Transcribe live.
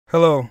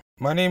Hello,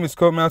 my name is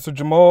Codemaster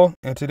Jamal,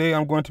 and today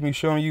I'm going to be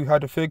showing you how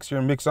to fix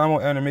your Mixamo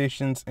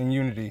animations in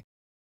Unity.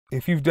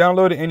 If you've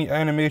downloaded any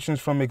animations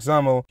from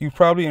Mixamo, you've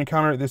probably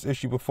encountered this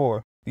issue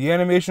before. The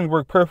animations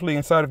work perfectly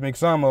inside of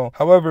Mixamo,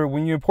 however,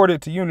 when you import it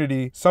to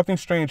Unity, something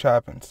strange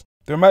happens.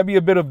 There might be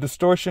a bit of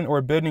distortion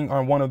or bending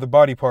on one of the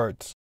body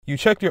parts. You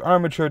checked your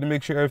armature to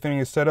make sure everything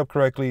is set up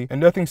correctly, and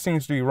nothing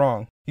seems to be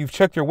wrong. You've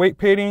checked your weight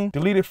padding,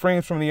 deleted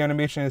frames from the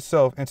animation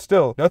itself, and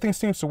still, nothing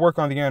seems to work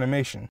on the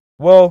animation.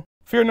 Well,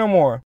 fear no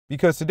more,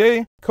 because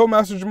today,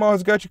 Codemaster Jamal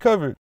has got you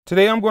covered.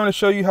 Today I'm going to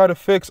show you how to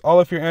fix all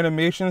of your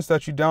animations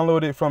that you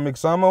downloaded from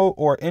Mixamo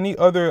or any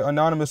other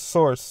anonymous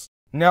source.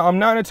 Now, I'm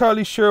not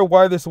entirely sure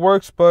why this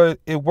works, but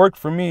it worked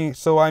for me,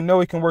 so I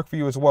know it can work for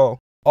you as well.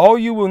 All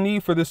you will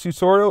need for this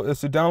tutorial is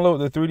to download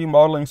the 3D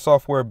modeling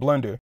software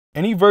Blender.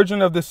 Any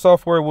version of this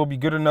software will be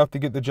good enough to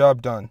get the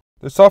job done.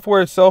 The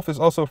software itself is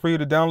also free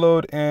to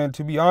download, and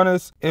to be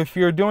honest, if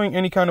you're doing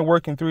any kind of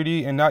work in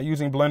 3D and not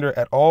using Blender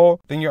at all,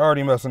 then you're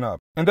already messing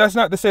up. And that's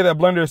not to say that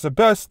Blender is the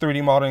best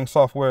 3D modeling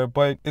software,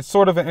 but it's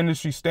sort of an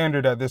industry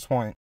standard at this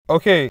point.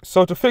 Okay,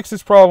 so to fix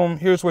this problem,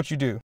 here's what you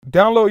do.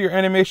 Download your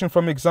animation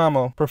from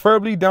Mixamo.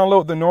 Preferably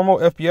download the normal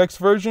FBX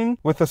version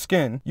with a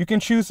skin. You can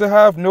choose to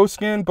have no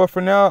skin, but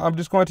for now, I'm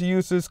just going to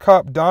use this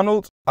cop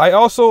Donald. I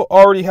also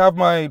already have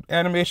my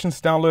animations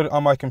downloaded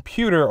on my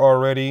computer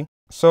already,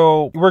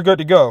 so we're good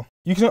to go.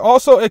 You can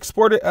also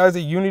export it as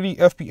a Unity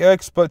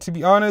FBX, but to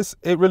be honest,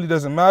 it really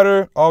doesn't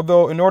matter.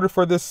 Although in order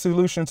for this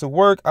solution to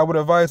work, I would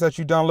advise that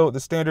you download the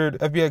standard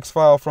FBX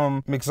file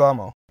from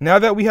Mixamo. Now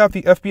that we have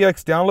the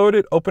FBX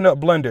downloaded, open up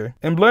Blender.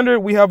 In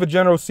Blender, we have a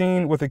general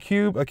scene with a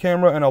cube, a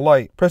camera, and a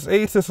light. Press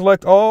A to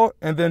select all,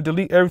 and then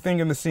delete everything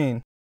in the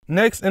scene.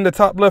 Next, in the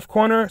top left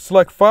corner,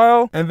 select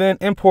File, and then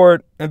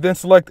Import, and then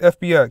select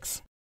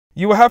FBX.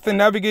 You will have to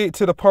navigate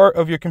to the part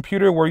of your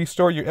computer where you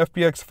store your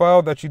FBX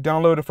file that you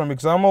downloaded from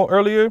Mixamo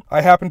earlier.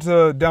 I happen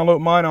to download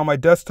mine on my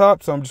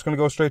desktop, so I'm just going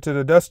to go straight to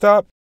the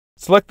desktop.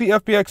 Select the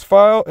FBX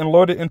file and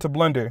load it into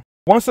Blender.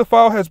 Once the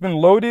file has been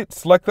loaded,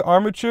 select the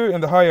armature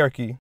and the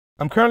hierarchy.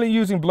 I'm currently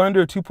using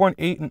Blender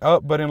 2.8 and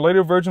up, but in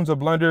later versions of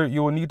Blender,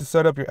 you will need to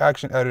set up your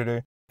action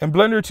editor. In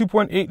Blender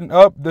 2.8 and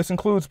up, this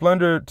includes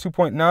Blender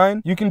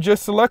 2.9, you can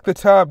just select the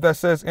tab that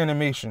says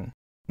Animation.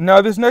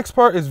 Now this next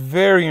part is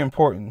very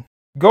important.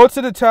 Go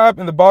to the tab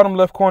in the bottom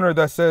left corner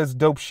that says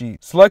Dope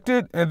Sheet. Select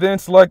it and then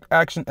select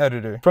Action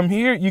Editor. From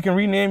here, you can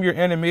rename your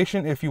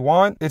animation if you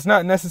want. It's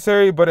not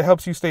necessary, but it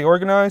helps you stay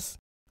organized.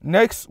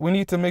 Next, we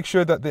need to make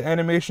sure that the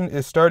animation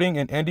is starting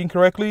and ending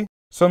correctly.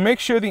 So make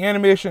sure the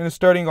animation is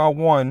starting on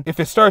 1 if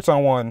it starts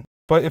on 1.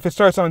 But if it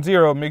starts on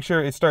 0, make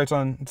sure it starts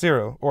on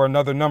 0 or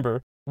another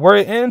number. Where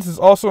it ends is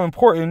also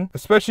important,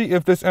 especially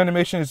if this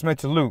animation is meant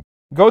to loop.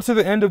 Go to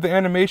the end of the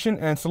animation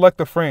and select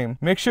the frame.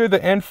 Make sure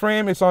the end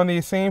frame is on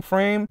the same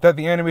frame that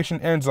the animation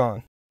ends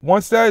on.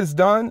 Once that is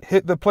done,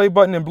 hit the play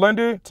button in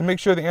Blender to make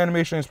sure the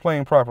animation is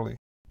playing properly.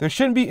 There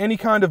shouldn't be any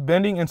kind of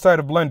bending inside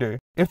of Blender.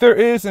 If there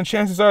is, then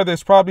chances are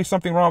there's probably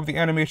something wrong with the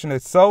animation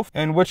itself,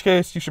 in which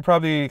case you should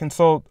probably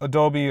consult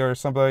Adobe or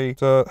somebody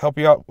to help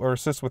you out or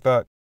assist with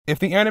that. If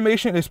the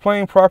animation is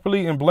playing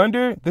properly in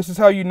Blender, this is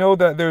how you know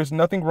that there's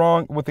nothing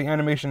wrong with the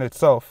animation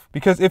itself.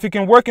 Because if it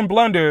can work in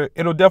Blender,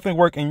 it'll definitely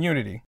work in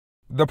Unity.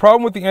 The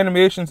problem with the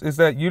animations is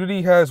that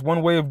Unity has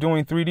one way of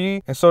doing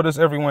 3D, and so does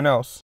everyone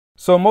else.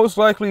 So most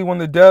likely when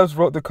the devs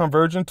wrote the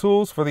conversion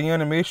tools for the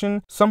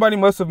animation, somebody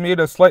must have made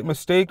a slight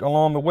mistake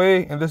along the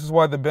way, and this is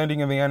why the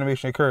bending in the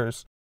animation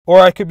occurs.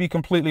 Or I could be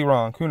completely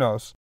wrong, who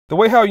knows. The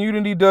way how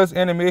Unity does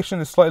animation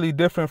is slightly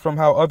different from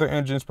how other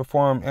engines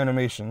perform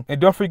animation.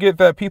 And don't forget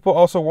that people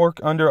also work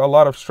under a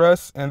lot of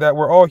stress, and that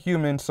we're all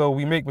human, so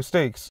we make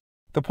mistakes.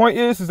 The point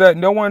is that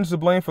no one's to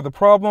blame for the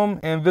problem,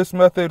 and this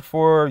method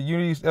for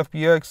Unity's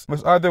FBX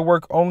must either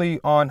work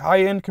only on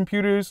high-end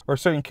computers or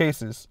certain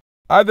cases.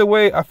 Either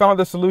way, I found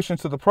the solution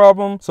to the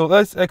problem, so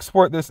let's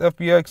export this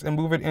FBX and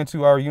move it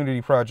into our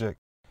Unity project.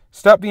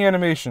 Stop the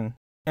animation,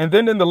 and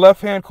then in the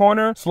left-hand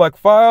corner, select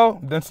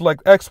File, then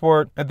select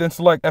Export, and then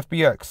select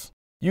FBX.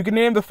 You can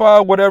name the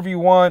file whatever you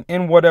want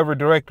in whatever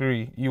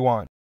directory you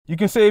want. You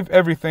can save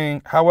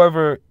everything.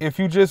 However, if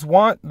you just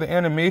want the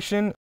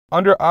animation,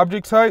 under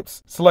Object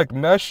Types, select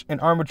Mesh and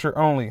Armature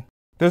only.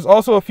 There's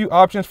also a few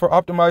options for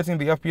optimizing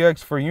the FBX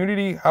for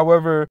Unity,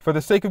 however, for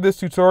the sake of this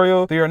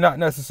tutorial, they are not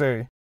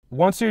necessary.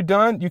 Once you're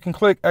done, you can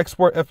click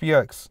Export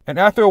FBX, and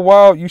after a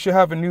while, you should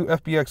have a new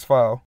FBX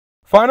file.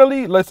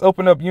 Finally, let's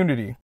open up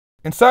Unity.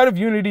 Inside of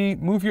Unity,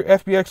 move your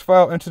FBX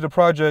file into the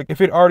project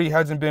if it already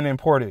hasn't been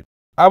imported.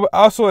 I would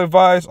also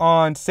advise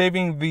on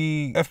saving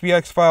the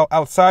FBX file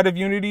outside of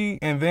Unity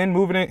and then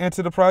moving it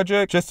into the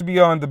project just to be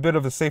on the bit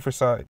of the safer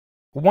side.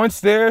 Once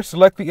there,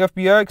 select the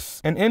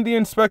FBX, and in the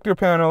inspector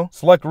panel,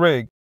 select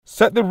Rig.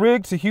 Set the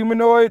rig to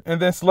humanoid,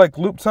 and then select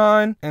Loop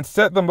Time, and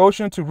set the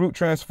motion to Root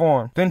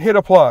Transform. Then hit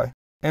Apply.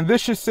 And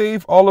this should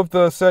save all of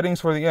the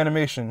settings for the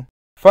animation.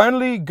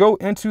 Finally, go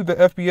into the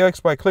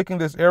FBX by clicking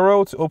this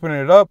arrow to open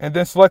it up, and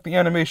then select the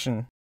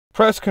animation.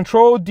 Press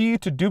Ctrl D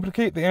to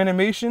duplicate the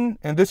animation,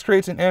 and this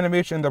creates an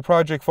animation in the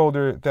project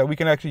folder that we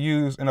can actually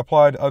use and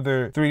apply to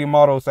other 3D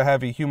models that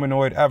have a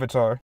humanoid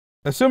avatar.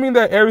 Assuming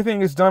that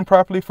everything is done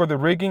properly for the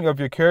rigging of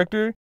your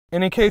character,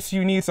 and in case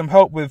you need some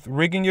help with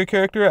rigging your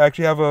character, I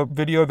actually have a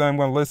video that I'm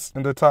going to list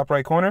in the top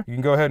right corner. You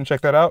can go ahead and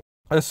check that out.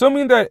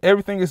 Assuming that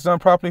everything is done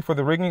properly for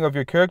the rigging of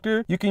your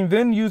character, you can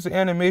then use the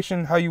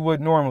animation how you would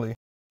normally.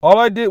 All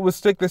I did was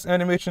stick this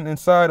animation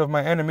inside of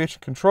my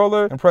animation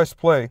controller and press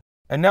play.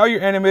 And now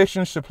your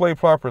animation should play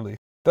properly.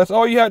 That's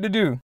all you had to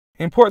do.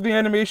 Import the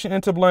animation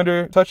into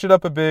Blender, touch it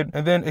up a bit,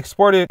 and then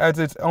export it as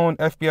its own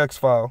FBX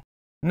file.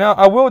 Now,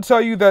 I will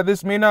tell you that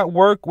this may not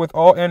work with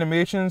all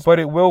animations, but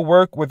it will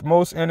work with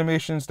most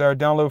animations that are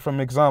downloaded from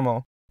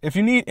Mixamo. If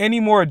you need any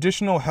more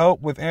additional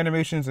help with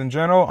animations in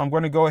general, I'm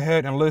going to go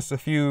ahead and list a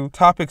few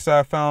topics that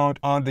I found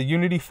on the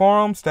Unity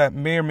forums that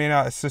may or may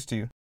not assist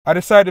you. I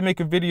decided to make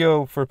a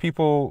video for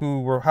people who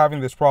were having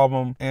this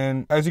problem,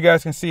 and as you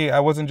guys can see,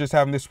 I wasn't just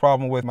having this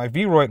problem with my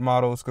Vroid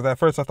models, because at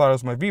first I thought it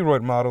was my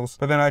Vroid models,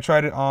 but then I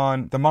tried it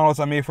on the models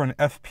I made for an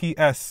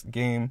FPS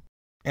game.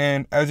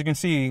 And as you can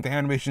see, the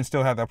animation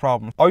still had that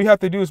problem. All you have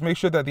to do is make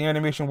sure that the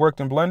animation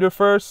worked in Blender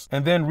first,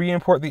 and then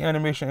re-import the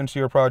animation into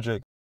your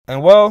project.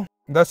 And well,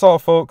 that's all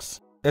folks.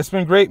 It's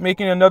been great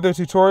making another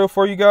tutorial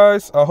for you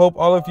guys. I hope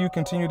all of you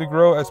continue to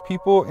grow as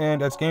people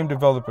and as game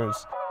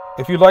developers.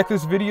 If you like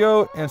this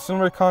video and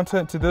similar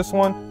content to this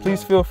one,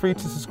 please feel free to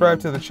subscribe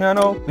to the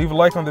channel, leave a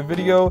like on the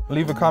video, and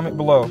leave a comment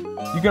below.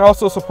 You can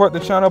also support the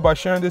channel by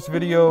sharing this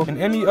video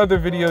and any other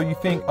video you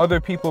think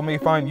other people may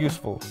find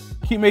useful.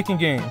 Keep making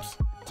games.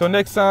 Till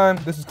next time,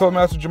 this is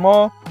Codemaster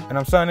Jamal, and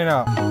I'm signing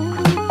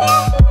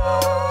out.